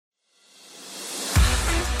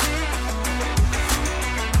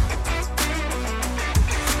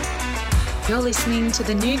You're listening to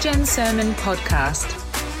the New Gen Sermon Podcast.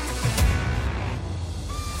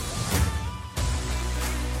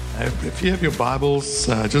 If you have your Bibles,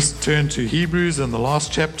 just turn to Hebrews in the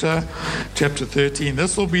last chapter, chapter 13.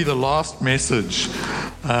 This will be the last message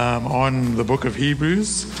on the book of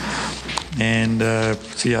Hebrews. And I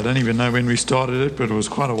don't even know when we started it, but it was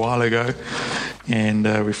quite a while ago.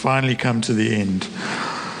 And we finally come to the end.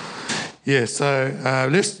 So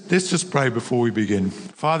let's just pray before we begin.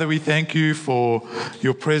 Father, we thank you for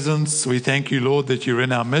your presence. We thank you, Lord, that you're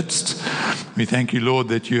in our midst. We thank you, Lord,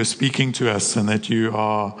 that you are speaking to us and that you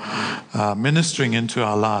are ministering into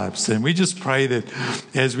our lives. And we just pray that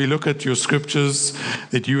as we look at your scriptures,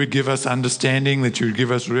 that you would give us understanding, that you would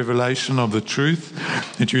give us revelation of the truth,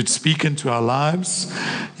 that you would speak into our lives.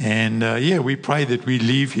 And we pray that we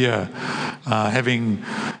leave here having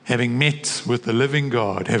met with the living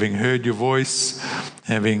God, having heard your voice,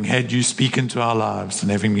 having had you speak into our lives,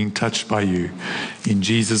 and having been touched by you. In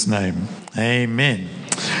Jesus' name, amen.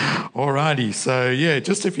 Alrighty, so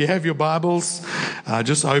just if you have your Bibles,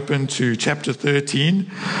 just open to chapter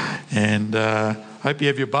 13, and hope you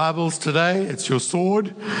have your Bibles today. It's your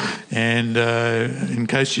sword, and in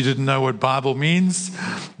case you didn't know what Bible means,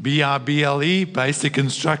 B-I-B-L-E, basic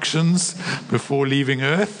instructions before leaving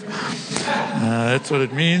earth. That's what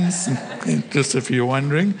it means, just if you're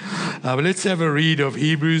wondering. But let's have a read of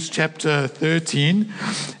Hebrews chapter 13,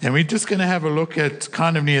 and we're just going to have a look at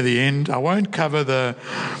kind of near the end. I won't cover the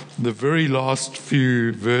very last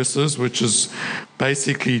few verses, which is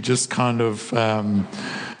basically just kind of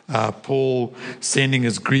Paul sending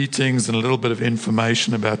his greetings and a little bit of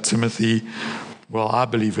information about Timothy. Well, I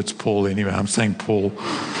believe it's Paul anyway. I'm saying Paul.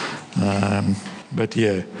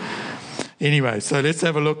 Anyway, so let's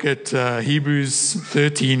have a look at Hebrews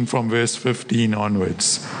 13 from verse 15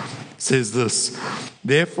 onwards. It says this: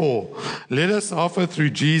 Therefore, let us offer through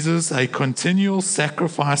Jesus a continual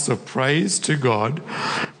sacrifice of praise to God,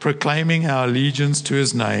 proclaiming our allegiance to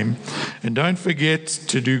his name, and don't forget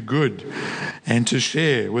to do good and to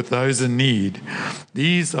share with those in need.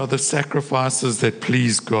 These are the sacrifices that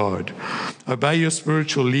please God. Obey your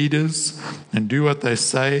spiritual leaders and do what they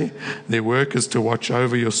say. Their work is to watch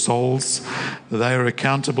over your souls. They are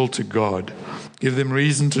accountable to God. Give them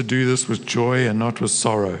reason to do this with joy and not with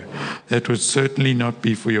sorrow. That would certainly not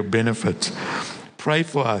be for your benefit. Pray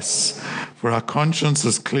for us, for our conscience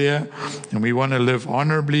is clear and we want to live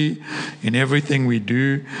honorably in everything we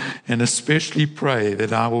do, and especially pray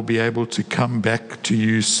that I will be able to come back to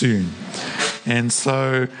you soon. And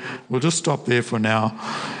so we'll just stop there for now.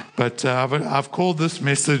 But I've called this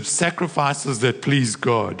message Sacrifices That Please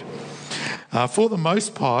God. For the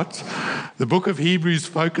most part, the book of Hebrews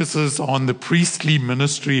focuses on the priestly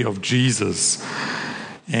ministry of Jesus.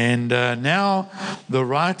 And now the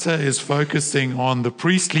writer is focusing on the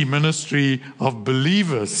priestly ministry of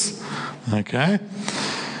believers. Okay?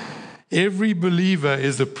 Every believer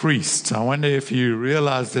is a priest. I wonder if you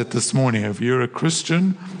realize that this morning. If you're a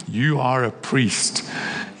Christian, you are a priest.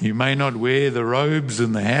 You may not wear the robes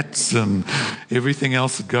and the hats and everything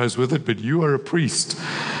else that goes with it, but you are a priest.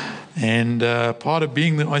 And part of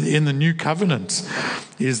being in the new covenant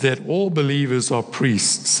is that all believers are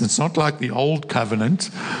priests. It's not like the old covenant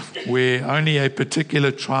where only a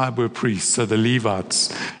particular tribe were priests, so the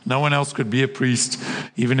Levites. No one else could be a priest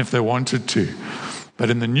even if they wanted to. But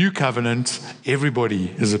in the new covenant,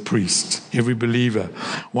 everybody is a priest, every believer.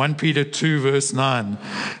 1 Peter 2 verse 9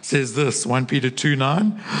 says this, 1 Peter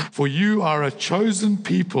 2:9, for you are a chosen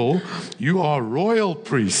people, you are royal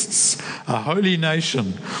priests, a holy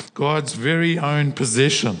nation, God's very own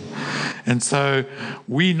possession. And so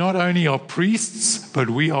we not only are priests, but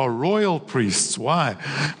we are royal priests. Why?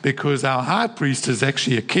 Because our high priest is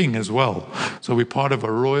actually a king as well. So we're part of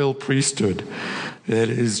a royal priesthood. That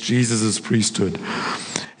is Jesus' priesthood.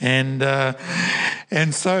 And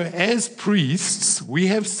so as priests, we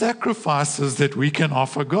have sacrifices that we can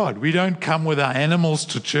offer God. We don't come with our animals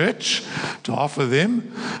to church to offer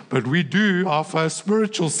them, but we do offer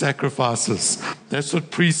spiritual sacrifices. That's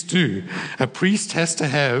what priests do. A priest has to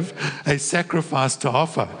have a sacrifice to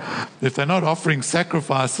offer. If they're not offering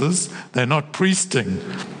sacrifices, they're not priesting.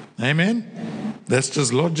 Amen? That's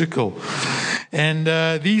just logical. And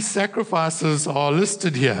these sacrifices are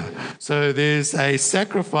listed here. So there's a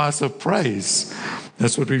sacrifice of praise.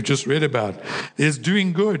 That's what we've just read about. There's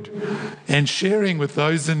doing good and sharing with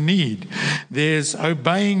those in need. There's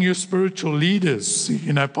obeying your spiritual leaders.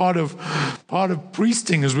 You know, part of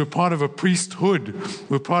priesting is we're part of a priesthood.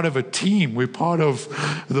 We're part of a team. We're part of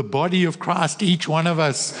the body of Christ. Each one of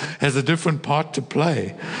us has a different part to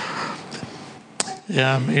play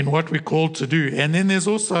in what we're called to do. And then there's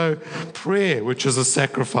also prayer, which is a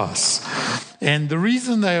sacrifice. And the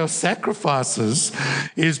reason they are sacrifices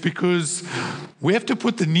is because we have to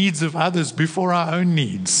put the needs of others before our own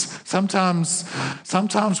needs. Sometimes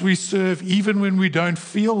we serve even when we don't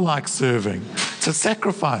feel like serving. It's a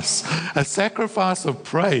sacrifice. A sacrifice of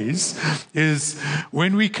praise is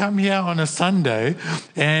when we come here on a Sunday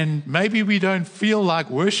and maybe we don't feel like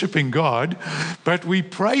worshiping God, but we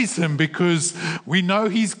praise Him because we know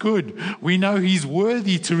He's good. We know He's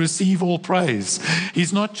worthy to receive all praise.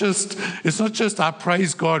 It's not just I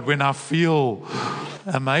praise God when I feel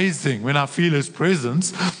amazing, when I feel His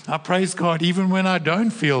presence. I praise God even when I don't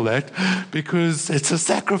feel that, because it's a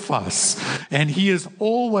sacrifice and He is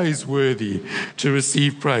always worthy to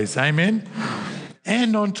receive praise. Amen.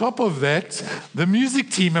 And on top of that, the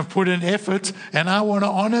music team have put in effort, and I want to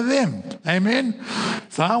honor them. Amen.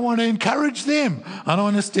 So I want to encourage them. I don't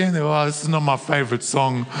understand that, oh, this is not my favorite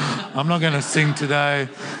song. I'm not going to sing today.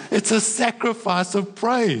 It's a sacrifice of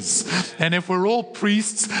praise. And if we're all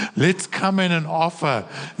priests, let's come in and offer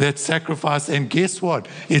that sacrifice. And guess what?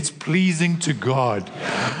 It's pleasing to God.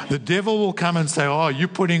 The devil will come and say, oh, you're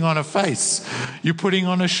putting on a face. You're putting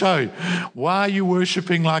on a show. Why are you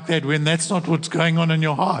worshiping like that when that's not what's going on in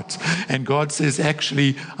your heart? And God says,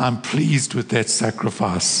 actually, I'm pleased with that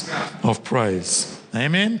sacrifice of praise.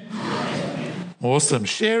 Amen. Awesome.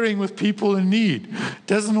 Sharing with people in need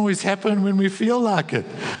doesn't always happen when we feel like it.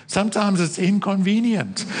 Sometimes it's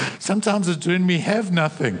inconvenient. Sometimes it's when we have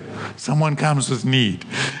nothing. Someone comes with need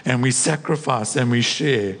and we sacrifice and we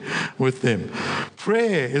share with them.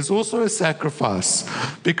 Prayer is also a sacrifice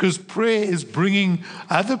because prayer is bringing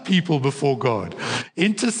other people before God.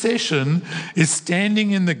 Intercession is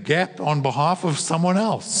standing in the gap on behalf of someone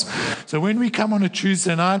else. So when we come on a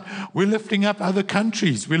Tuesday night, we're lifting up other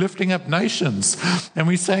countries. We're lifting up nations. And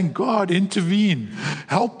we're saying, God, intervene.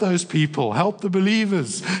 Help those people. Help the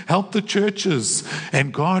believers. Help the churches.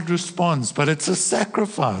 And God responds. But it's a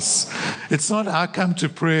sacrifice. It's not I come to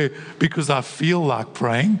prayer because I feel like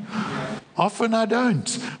praying. Often I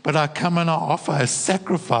don't. But I come and I offer a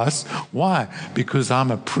sacrifice. Why? Because I'm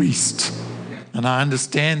a priest. And I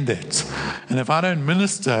understand that. And if I don't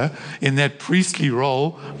minister in that priestly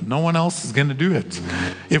role, no one else is going to do it.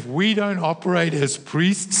 If we don't operate as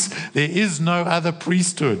priests, there is no other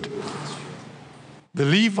priesthood. The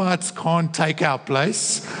Levites can't take our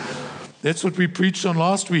place. That's what we preached on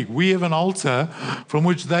last week. We have an altar from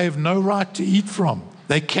which they have no right to eat from.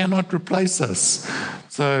 They cannot replace us.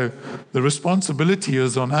 So the responsibility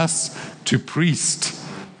is on us to priest,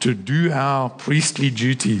 to do our priestly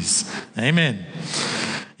duties. Amen.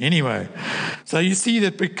 Anyway, so you see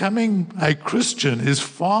that becoming a Christian is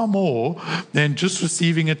far more than just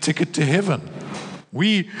receiving a ticket to heaven.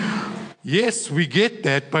 Yes, we get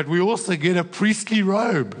that, but we also get a priestly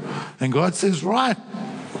robe. And God says, right,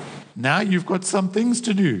 now you've got some things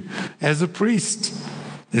to do as a priest.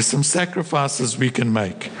 There's some sacrifices we can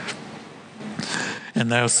make.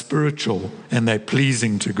 And they are spiritual and they're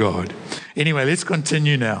pleasing to God. Anyway, let's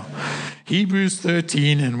continue now. Hebrews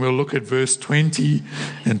 13, and we'll look at verse 20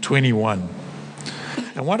 and 21.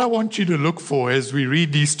 And what I want you to look for as we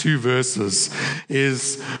read these two verses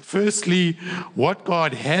is, firstly, what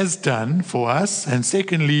God has done for us, and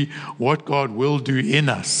secondly, what God will do in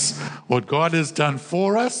us. What God has done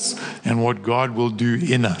for us and what God will do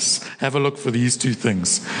in us. Have a look for these two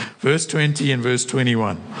things. Verse 20 and verse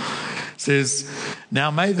 21 says,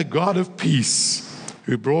 now may the God of peace,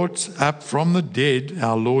 who brought up from the dead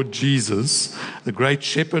our Lord Jesus, the great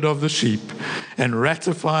shepherd of the sheep, and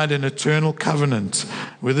ratified an eternal covenant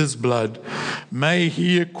with his blood, may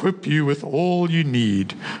he equip you with all you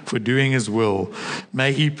need for doing his will.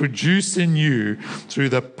 May he produce in you, through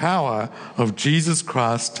the power of Jesus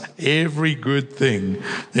Christ, every good thing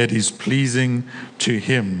that is pleasing to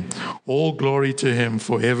him. All glory to him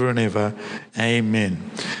forever and ever. Amen.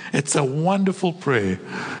 It's a wonderful prayer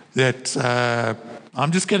that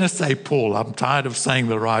I'm just going to say Paul. I'm tired of saying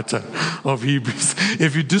the writer of Hebrews.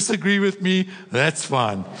 If you disagree with me, that's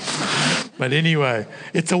fine. But anyway,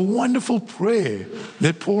 it's a wonderful prayer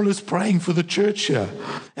that Paul is praying for the church here.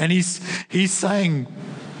 And he's saying,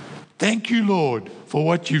 thank you, Lord, for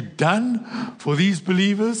what you've done for these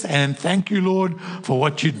believers. And thank you, Lord, for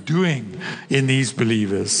what you're doing in these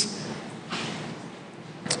believers.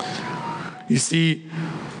 You see,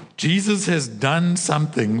 Jesus has done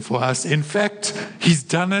something for us. In fact, he's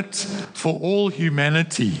done it for all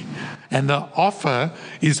humanity. And the offer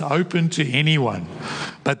is open to anyone.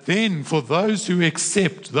 But then for those who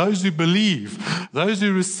accept, those who believe, those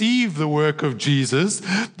who receive the work of Jesus,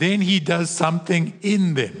 then he does something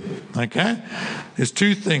in them. Okay? There's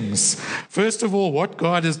two things. First of all, what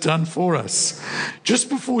God has done for us. Just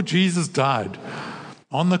before Jesus died,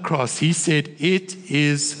 on the cross, he said, "It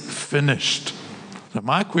is finished." So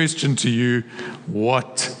my question to you,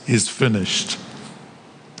 what is finished?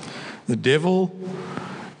 The devil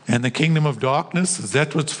and the kingdom of darkness, is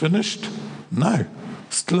that what's finished? No,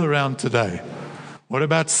 still around today. What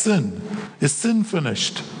about sin? Is sin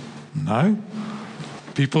finished? No.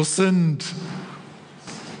 People sinned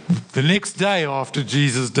the next day after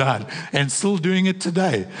Jesus died and still doing it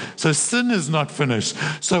today. So sin is not finished.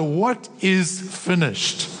 So what is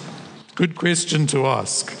finished? Good question to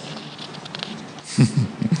ask.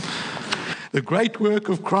 The great work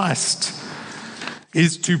of Christ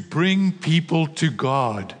is to bring people to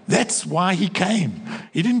God. That's why he came.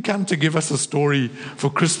 He didn't come to give us a story for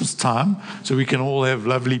Christmas time so we can all have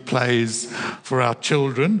lovely plays for our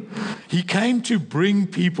children. He came to bring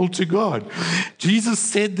people to God. Jesus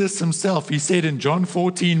said this himself. He said in John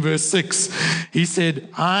 14, verse 6, he said,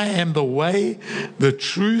 "I am the way, the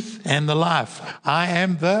truth, and the life. I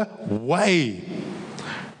am the way.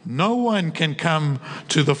 No one can come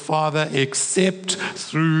to the Father except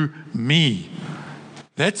through me."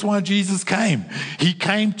 That's why Jesus came. He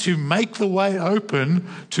came to make the way open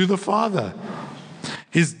to the Father.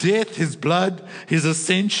 His death, his blood, his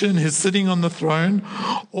ascension, his sitting on the throne,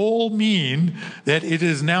 all mean that it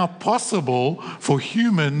is now possible for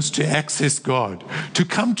humans to access God, to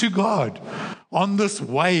come to God on this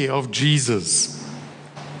way of Jesus.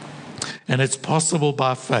 And it's possible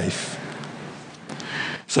by faith.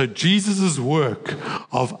 So Jesus' work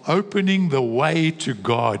of opening the way to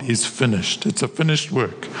God is finished. It's a finished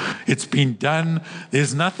work. It's been done.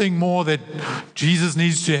 There's nothing more that Jesus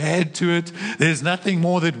needs to add to it. There's nothing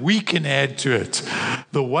more that we can add to it.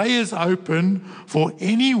 The way is open for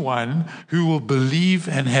anyone who will believe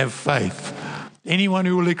and have faith. Anyone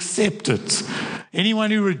who will accept it. Anyone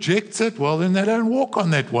who rejects it, well, then they don't walk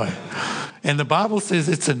on that way. And the Bible says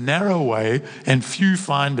it's a narrow way and few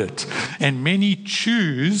find it. And many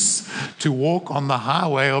choose to walk on the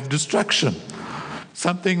highway of destruction.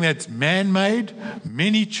 Something that's man-made,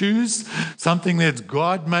 many choose. Something that's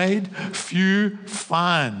God-made, few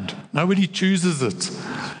find. Nobody chooses it.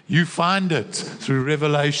 You find it through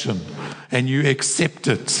revelation and you accept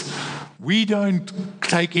it. We don't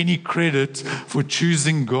take any credit for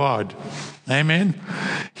choosing God. Amen.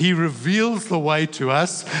 He reveals the way to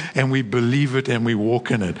us and we believe it and we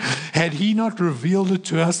walk in it. Had he not revealed it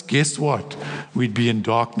to us, guess what? We'd be in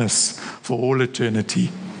darkness for all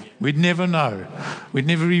eternity. We'd never know. We'd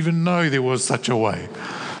never even know there was such a way.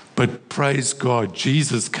 But praise God,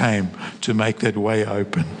 Jesus came to make that way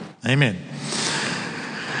open. Amen.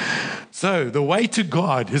 So the way to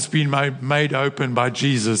God has been made open by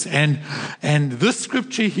Jesus. And this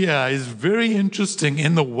scripture here is very interesting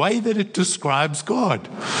in the way that it describes God.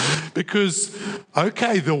 Because,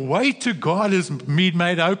 okay, the way to God is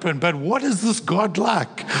made open, but what is this God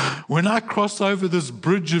like? When I cross over this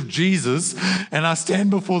bridge of Jesus and I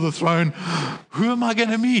stand before the throne, who am I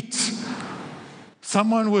going to meet?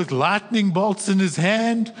 Someone with lightning bolts in his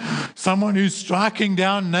hand, someone who's striking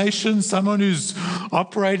down nations, someone who's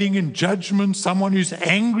operating in judgment, someone who's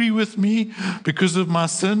angry with me because of my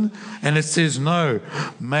sin. And it says, no,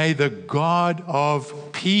 may the God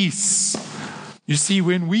of peace. You see,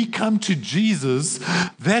 when we come to Jesus,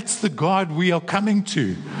 that's the God we are coming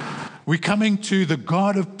to. We're coming to the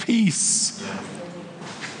God of peace.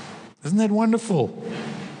 Isn't that wonderful?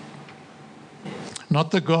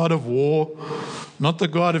 Not the God of war, not the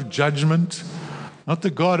God of judgment, not the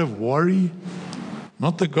God of worry,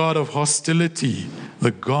 not the God of hostility,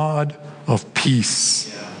 the God of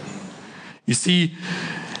peace. You see,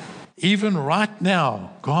 even right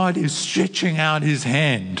now, God is stretching out his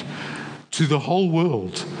hand to the whole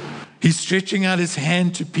world. He's stretching out his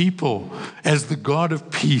hand to people as the God of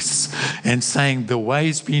peace and saying, the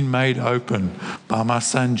way's been made open by my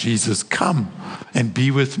son Jesus. Come and be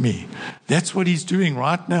with me. That's what he's doing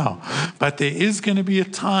right now. But there is going to be a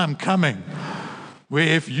time coming where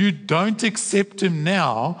if you don't accept him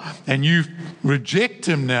now and you reject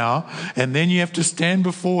him now, and then you have to stand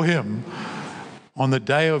before him on the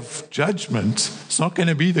day of judgment, it's not going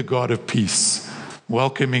to be the God of peace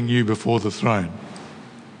welcoming you before the throne.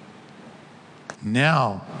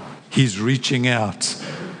 Now he's reaching out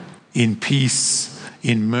in peace,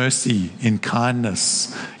 in mercy, in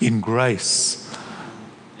kindness, in grace.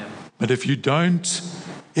 But if you don't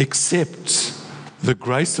accept the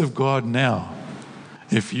grace of God now,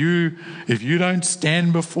 if you don't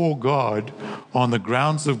stand before God on the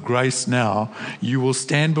grounds of grace now, you will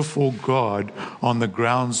stand before God on the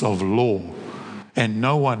grounds of law. And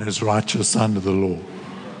no one is righteous under the law.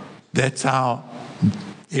 That's how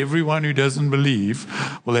Everyone who doesn't believe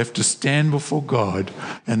will have to stand before God,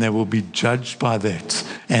 and they will be judged by that,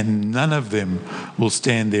 and none of them will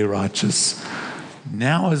stand there righteous.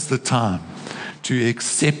 Now is the time to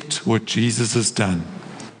accept what Jesus has done.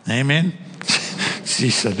 Amen.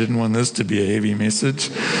 Sheesh, I didn't want this to be a heavy message.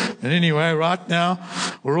 But anyway, right now,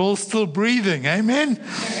 we're all still breathing. Amen.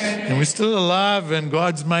 And we're still alive, and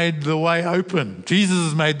God's made the way open. Jesus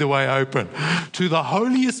has made the way open to the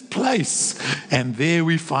holiest place. And there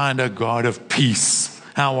we find a God of peace.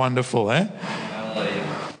 How wonderful, eh?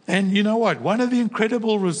 And you know what? One of the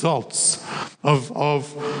incredible results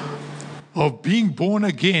of being born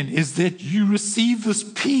again is that you receive this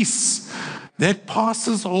peace that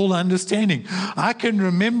passes all understanding. I can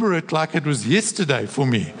remember it like it was yesterday for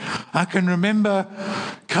me. I can remember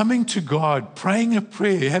coming to God, praying a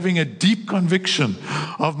prayer, having a deep conviction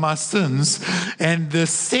of my sins, and the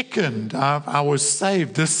second I was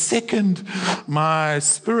saved, the second my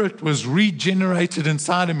spirit was regenerated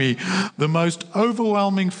inside of me, the most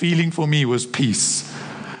overwhelming feeling for me was peace.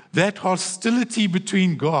 That hostility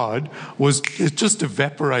between God it just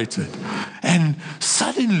evaporated. And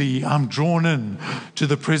suddenly I'm drawn in to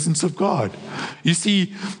the presence of God. You see,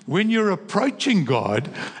 when you're approaching God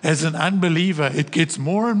as an unbeliever, it gets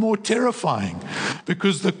more and more terrifying,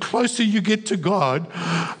 because the closer you get to God,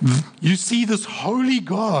 you see this holy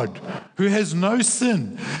God who has no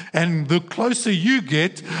sin. And the closer you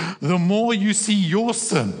get, the more you see your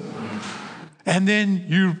sin. And then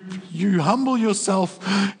you humble yourself,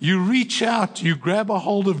 you reach out, you grab a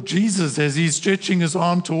hold of Jesus as he's stretching his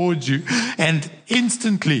arm towards you, and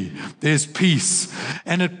instantly there's peace.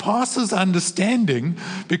 And it passes understanding,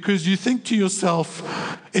 because you think to yourself,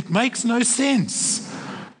 it makes no sense.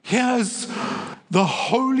 Here's the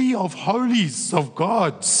Holy of Holies of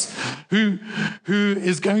Gods who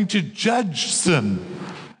is going to judge sin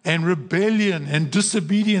and rebellion and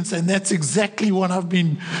disobedience, and that's exactly what I've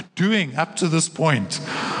been doing up to this point.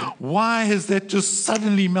 Why has that just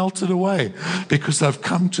suddenly melted away? Because I've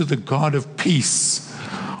come to the God of peace.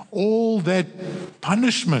 All that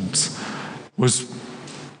punishment was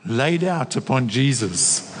laid out upon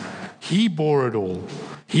Jesus. He bore it all.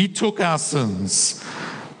 He took our sins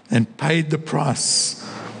and paid the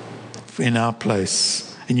price in our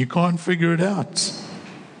place. And you can't figure it out.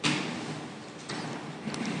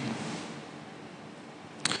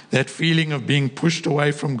 That feeling of being pushed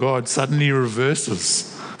away from God suddenly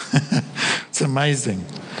reverses. It's amazing.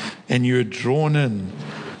 And you're drawn in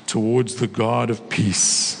towards the God of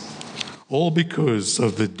peace. All because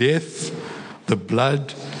of the death, the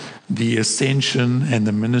blood, the ascension, and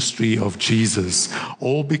the ministry of Jesus.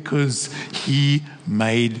 All because he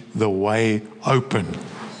made the way open.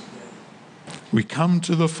 We come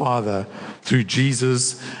to the Father through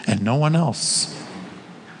Jesus and no one else.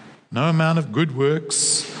 No amount of good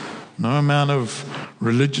works, no amount of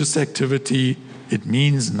religious activity, it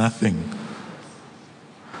means nothing.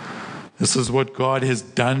 This is what God has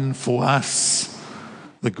done for us.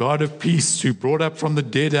 The God of peace, who brought up from the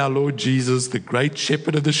dead our Lord Jesus, the great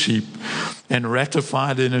shepherd of the sheep, and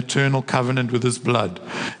ratified an eternal covenant with his blood.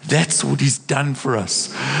 That's what he's done for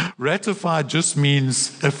us. Ratified just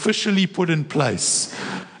means officially put in place.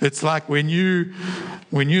 It's like when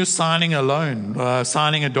you're signing a loan,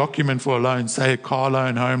 signing a document for a loan, say a car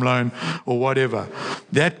loan, home loan, or whatever,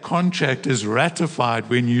 that contract is ratified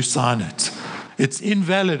when you sign it. It's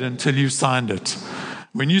invalid until you've signed it.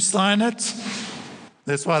 When you sign it,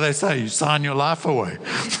 that's why they say you sign your life away.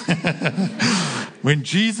 When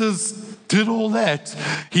Jesus did all that,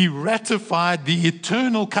 he ratified the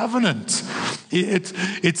eternal covenant.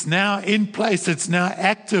 It's now in place. It's now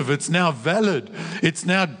active. It's now valid. It's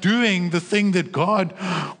now doing the thing that God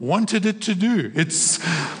wanted it to do.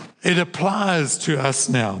 It applies to us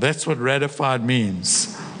now. That's what ratified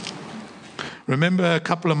means. Remember a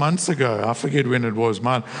couple of months ago, I forget when it was,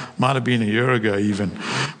 might have been a year ago even,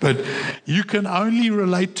 but you can only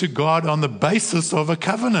relate to God on the basis of a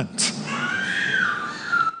covenant.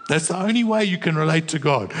 That's the only way you can relate to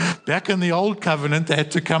God. Back in the old covenant, they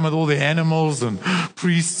had to come with all the animals and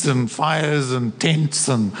priests and fires and tents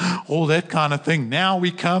and all that kind of thing. Now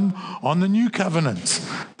we come on the new covenant.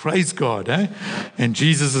 Praise God, eh? And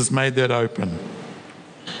Jesus has made that open.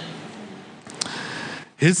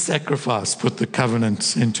 His sacrifice put the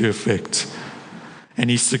covenant into effect.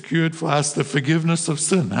 And he secured for us the forgiveness of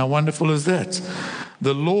sin. How wonderful is that?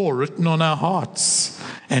 The law written on our hearts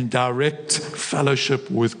and direct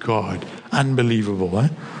fellowship with God. Unbelievable, eh?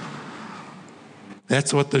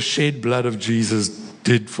 That's what the shed blood of Jesus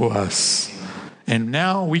did for us. And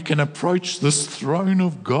now we can approach this throne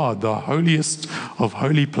of God, the holiest of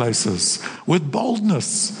holy places, with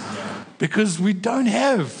boldness. because we don't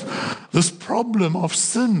have this problem of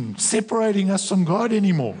sin separating us from God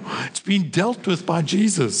anymore. It's been dealt with by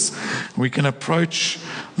Jesus. We can approach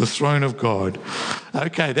the throne of God.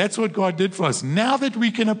 Okay, that's what God did for us. Now that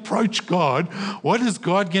we can approach God, what is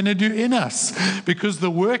God going to do in us? Because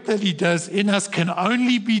the work that He does in us can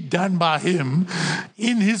only be done by Him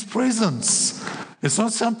in His presence. It's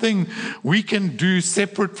not something we can do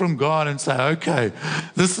separate from God and say, okay,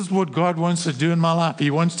 this is what God wants to do in my life.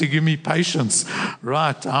 He wants to give me patience.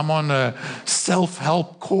 Right, I'm on a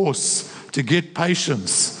self-help course to get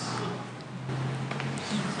patience.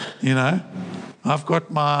 You know, I've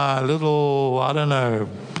got my little, I don't know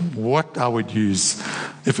what I would use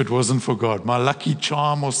if it wasn't for God, my lucky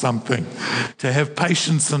charm or something, to have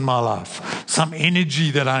patience in my life, some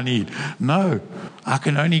energy that I need. No, I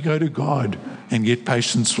can only go to God and get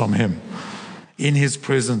patience from Him. In His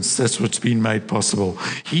presence, that's what's been made possible.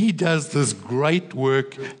 He does this great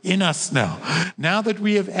work in us now. Now that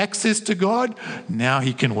we have access to God, now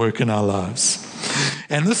He can work in our lives.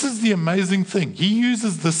 And this is the amazing thing. He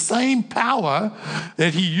uses the same power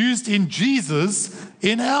that He used in Jesus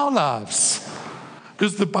in our lives.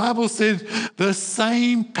 Because the Bible says the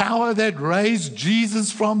same power that raised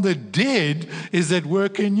Jesus from the dead is at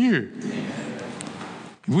work in you.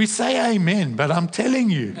 We say amen, but I'm telling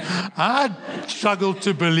you, I struggle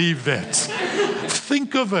to believe that.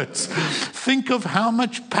 Think of it. Think of how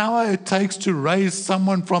much power it takes to raise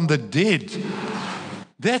someone from the dead.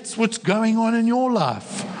 That's what's going on in your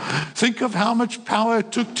life. Think of how much power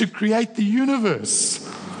it took to create the universe.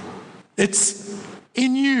 It's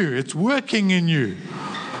in you. It's working in you.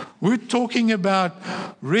 We're talking about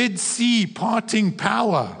Red Sea parting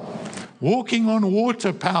power, walking on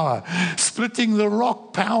water power, splitting the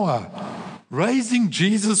rock power, raising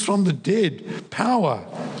Jesus from the dead power.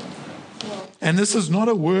 And this is not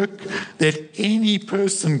a work that any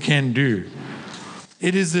person can do.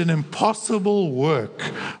 It is an impossible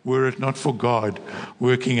work were it not for God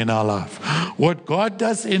working in our life. What God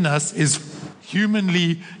does in us is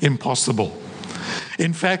humanly impossible.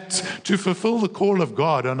 In fact, to fulfill the call of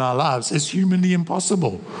God on our lives is humanly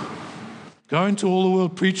impossible. Go into all the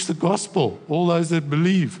world, preach the gospel, all those that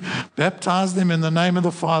believe. Baptize them in the name of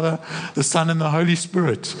the Father, the Son, and the Holy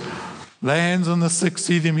Spirit. Lay hands on the sick,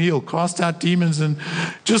 see them heal, cast out demons, and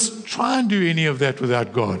just try and do any of that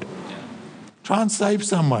without God. Try and save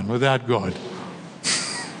someone without God.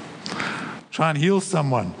 Try and heal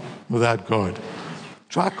someone without God.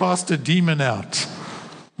 Try cast a demon out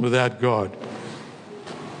without God.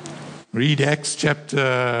 Read Acts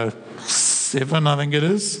chapter 7, I think it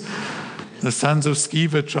is. The sons of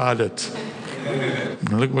Sceva tried it.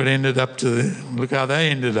 And look what ended up look how they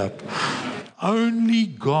ended up. Only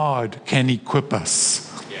God can equip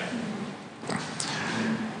us.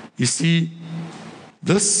 You see,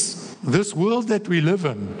 this world that we live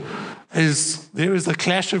in there is a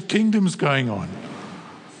clash of kingdoms going on.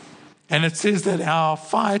 And it says that our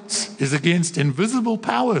fight is against invisible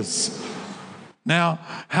powers. Now,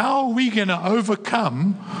 how are we going to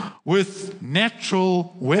overcome with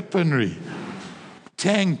natural weaponry,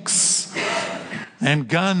 tanks and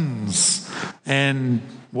guns and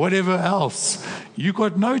whatever else? You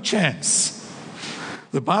got no chance.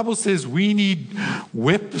 The Bible says we need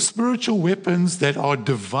spiritual weapons that are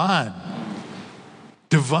divine.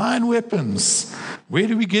 Divine weapons. Where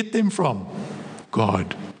do we get them from?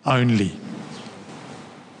 God only.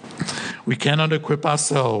 We cannot equip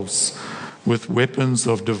ourselves with weapons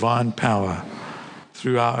of divine power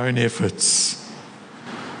through our own efforts.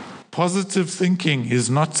 Positive thinking is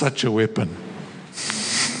not such a weapon.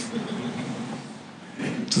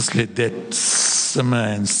 Just let that simmer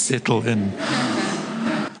and settle in.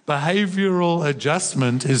 Behavioral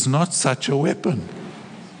adjustment is not such a weapon.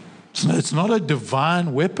 It's not a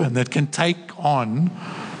divine weapon that can take on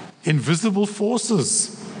invisible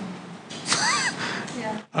forces.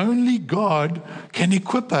 Only God can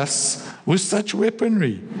equip us with such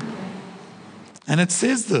weaponry. And it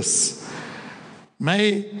says this.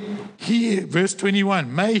 May He, verse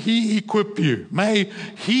 21, may He equip you. May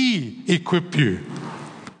He equip you.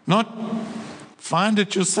 Not find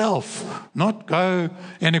it yourself. Not go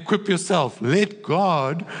and equip yourself. Let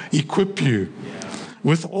God equip you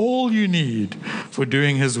with all you need for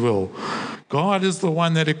doing His will. God is the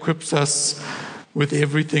one that equips us with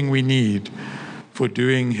everything we need for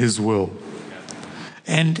doing His will.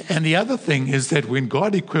 And the other thing is that when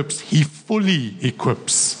God equips, He fully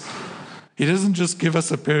equips. He doesn't just give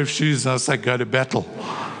us a pair of shoes and say, go to battle.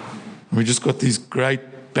 We just got these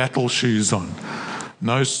great battle shoes on.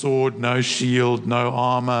 No sword, no shield, no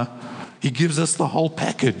armor. He gives us the whole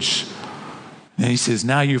package. And He says,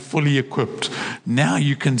 now you're fully equipped. now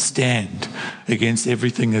you can stand against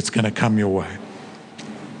everything that's going to come your way.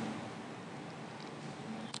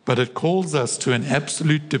 But it calls us to an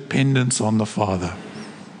absolute dependence on the Father.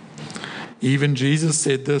 Even Jesus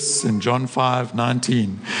said this in John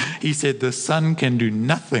 5:19. He said, the Son can do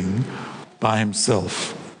nothing by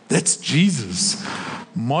himself. That's Jesus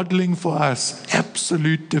modeling for us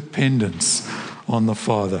absolute dependence on the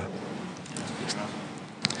Father.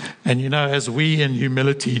 And as we in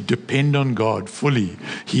humility depend on God fully,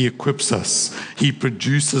 He equips us, He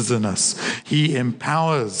produces in us, He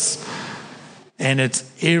empowers. And it's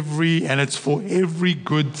for every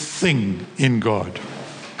good thing in God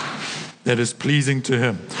that is pleasing to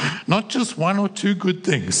Him. Not just one or two good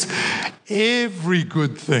things, every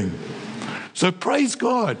good thing. So praise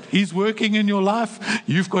God. He's working in your life.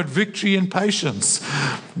 You've got victory and patience.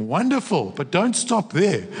 Wonderful. But don't stop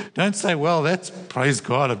there. Don't say, well, that's praise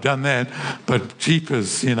God, I've done that. But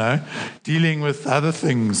jeepers, dealing with other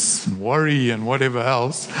things, worry and whatever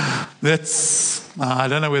else, I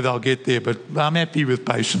don't know whether I'll get there, but I'm happy with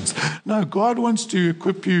patience. No, God wants to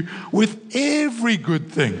equip you with every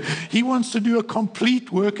good thing. He wants to do a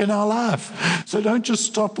complete work in our life. So don't just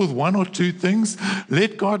stop with one or two things.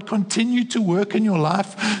 Let God continue to work in your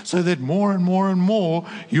life so that more and more and more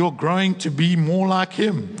you're growing to be more like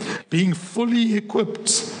Him, being fully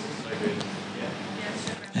equipped.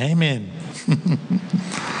 Amen.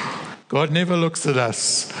 God never looks at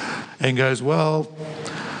us and goes, well,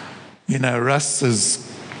 Russ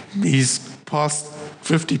he's past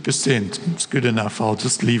 50%. It's good enough. I'll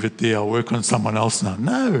just leave it there. I'll work on someone else now.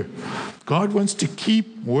 No. God wants to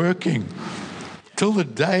keep working. Till the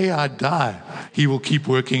day I die, He will keep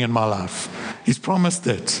working in my life. He's promised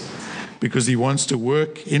that because He wants to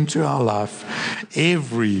work into our life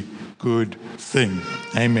every good thing.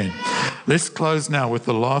 Amen. Let's close now with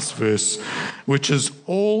the last verse, which is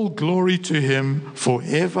all glory to Him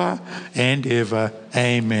forever and ever.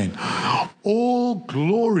 Amen. All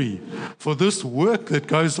glory for this work that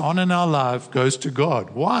goes on in our life goes to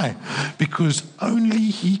God. Why? Because only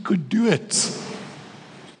He could do it.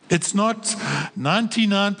 It's not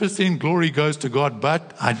 99% glory goes to God,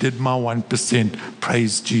 but I did my 1%.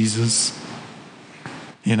 Praise Jesus.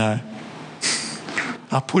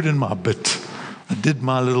 I put in my bit. I did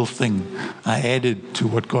my little thing. I added to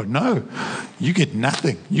what God. No, you get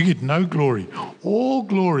nothing. You get no glory. All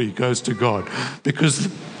glory goes to God. Because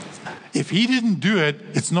if He didn't do it,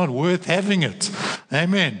 it's not worth having it.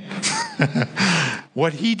 Amen.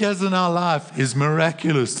 What He does in our life is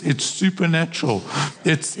miraculous. It's supernatural.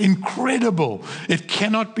 It's incredible. It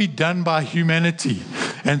cannot be done by humanity.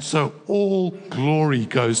 And so all glory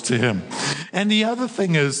goes to Him. And the other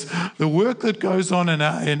thing is, the work that goes on in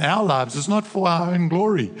our lives is not for our own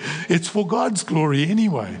glory. It's for God's glory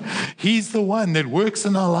anyway. He's the one that works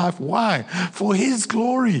in our life. Why? For His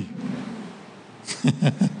glory.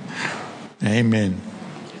 Amen.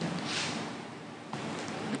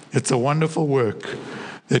 It's a wonderful work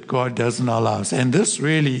that God does in our lives. And this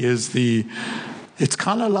really is it's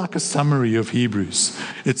kind of like a summary of Hebrews.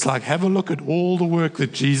 It's like, have a look at all the work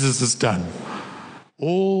that Jesus has done.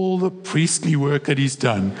 All the priestly work that He's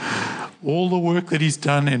done. All the work that He's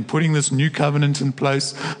done in putting this new covenant in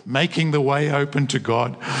place, making the way open to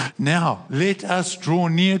God. Now, let us draw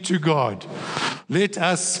near to God. Let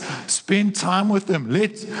us spend time with Him.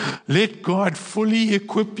 Let God fully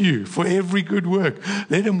equip you for every good work.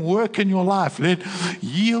 Let Him work in your life.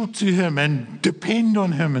 Yield to Him and depend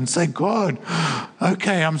on Him and say, God,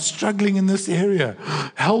 okay, I'm struggling in this area.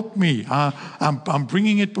 Help me. I'm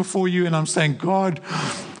bringing it before You and I'm saying, God,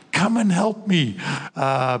 come and help me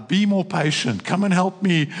be more patient. Come and help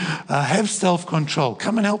me have self-control.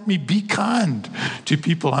 Come and help me be kind to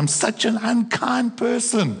people. I'm such an unkind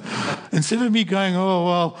person. Instead of me going, oh,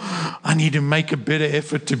 well, I need to make a better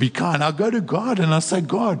effort to be kind, I'll go to God and I'll say,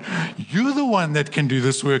 God, You're the one that can do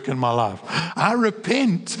this work in my life. I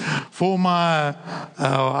repent for my,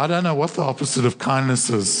 I don't know what the opposite of kindness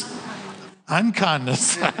is.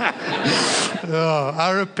 Unkindness.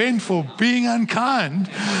 I repent for being unkind.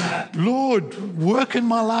 Lord, work in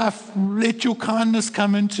my life. Let Your kindness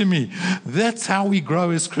come into me. That's how we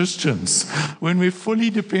grow as Christians. When we're fully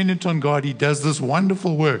dependent on God, He does this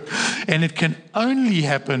wonderful work. And it can only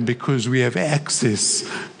happen because we have access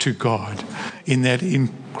to God in that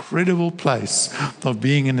incredible place of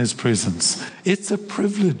being in His presence. It's a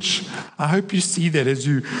privilege. I hope you see that as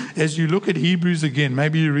you look at Hebrews again.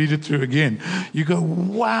 Maybe you read it through again. You go,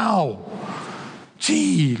 wow.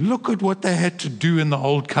 Gee, look at what they had to do in the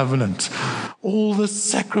old covenant. All the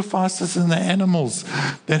sacrifices and the animals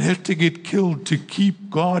that had to get killed to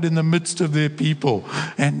keep God in the midst of their people.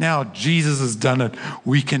 And now Jesus has done it.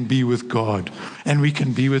 We can be with God, and we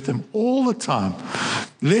can be with Him all the time.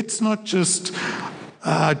 Let's not just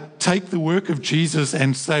take the work of Jesus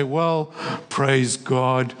and say, well, praise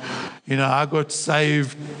God. I got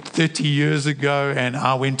saved 30 years ago and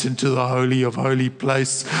I went into the Holy of Holy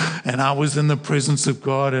place and I was in the presence of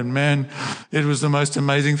God, and man, it was the most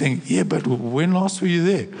amazing thing. Yeah, but when last were you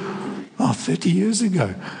there? 30 years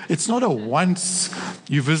ago. It's not a once,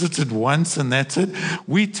 you visited once and that's it.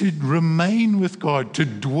 We to remain with God, to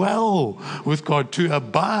dwell with God, to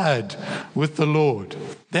abide with the Lord.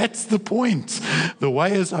 That's the point. The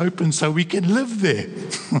way is open so we can live there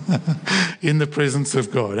in the presence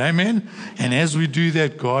of God. Amen? And as we do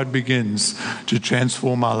that, God begins to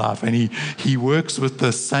transform our life. And He works with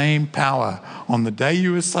the same power on the day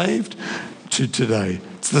you were saved to today.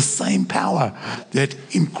 It's the same power, that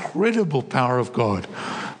incredible power of God.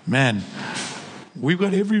 Man, we've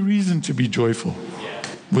got every reason to be joyful.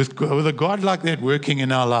 With a God like that working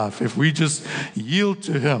in our life, if we just yield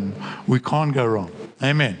to Him, we can't go wrong.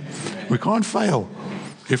 Amen. We can't fail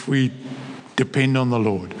if we depend on the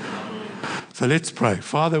Lord. So let's pray.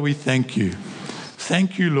 Father, we thank You.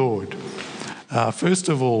 Thank You, Lord, first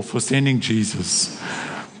of all, for sending Jesus.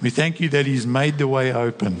 We thank You that He's made the way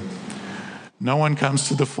open. No one comes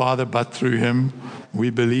to the Father but through Him.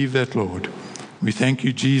 We believe that, Lord. We thank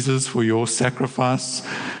You, Jesus, for Your sacrifice.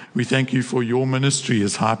 We thank You for Your ministry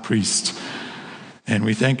as high priest. And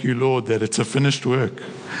we thank You, Lord, that it's a finished work.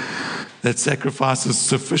 That sacrifice is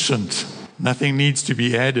sufficient. Nothing needs to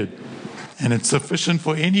be added. And it's sufficient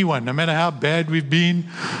for anyone, no matter how bad we've been,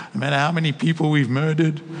 no matter how many people we've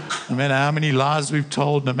murdered, no matter how many lies we've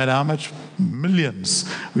told, no matter how much millions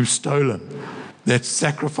we've stolen. That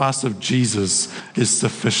sacrifice of Jesus is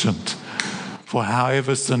sufficient for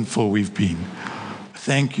however sinful we've been.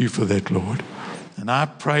 Thank You for that, Lord. And I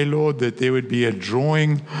pray, Lord, that there would be a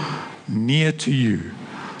drawing near to You,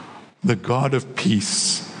 the God of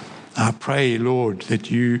peace. I pray, Lord, that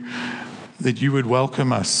you would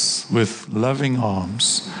welcome us with loving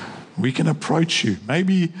arms. We can approach You.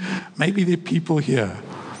 Maybe there are people here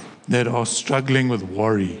that are struggling with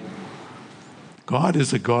worry. God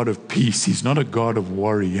is a God of peace. He's not a God of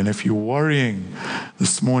worry. And if you're worrying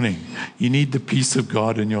this morning, you need the peace of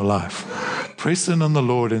God in your life. Press in on the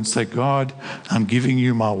Lord and say, God, I'm giving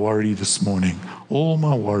You my worry this morning. All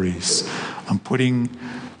my worries I'm putting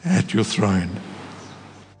at Your throne.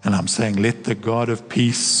 And I'm saying, let the God of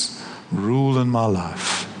peace rule in my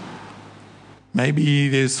life. Maybe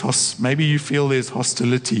you feel there's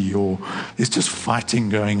hostility or there's just fighting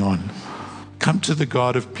going on. Come to the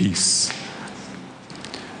God of peace.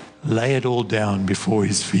 Lay it all down before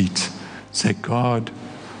His feet. Say, God,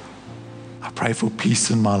 I pray for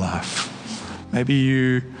peace in my life. Maybe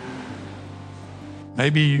you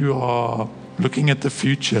are looking at the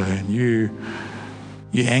future and you're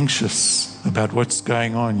anxious about what's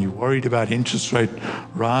going on. You're worried about interest rate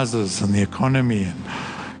rises and the economy and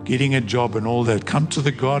getting a job and all that. Come to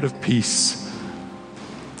the God of peace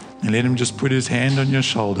and let Him just put His hand on your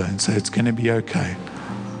shoulder and say, it's going to be okay.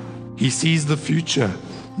 He sees the future.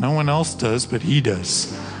 No one else does, but He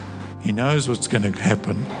does. He knows what's going to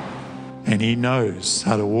happen, and He knows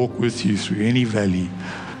how to walk with you through any valley,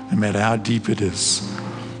 no matter how deep it is.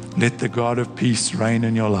 Let the God of peace reign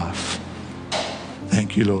in your life.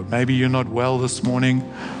 Thank You, Lord. Maybe you're not well this morning.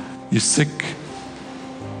 You're sick.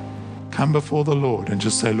 Come before the Lord and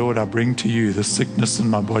just say, Lord, I bring to You the sickness in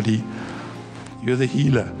my body. You're the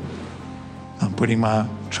healer. I'm putting my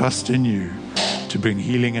trust in You to bring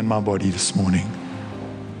healing in my body this morning.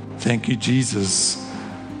 Thank You, Jesus,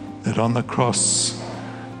 that on the cross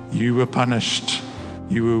You were punished,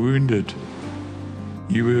 You were wounded,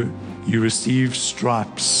 You received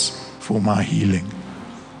stripes for my healing.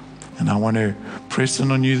 And I want to press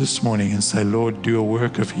in on You this morning and say, Lord, do a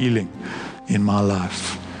work of healing in my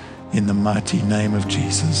life, in the mighty name of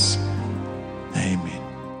Jesus. Amen.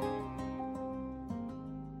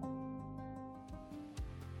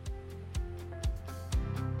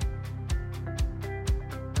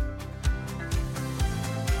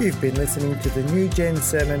 You've been listening to the New Gen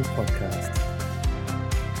Sermon Podcast.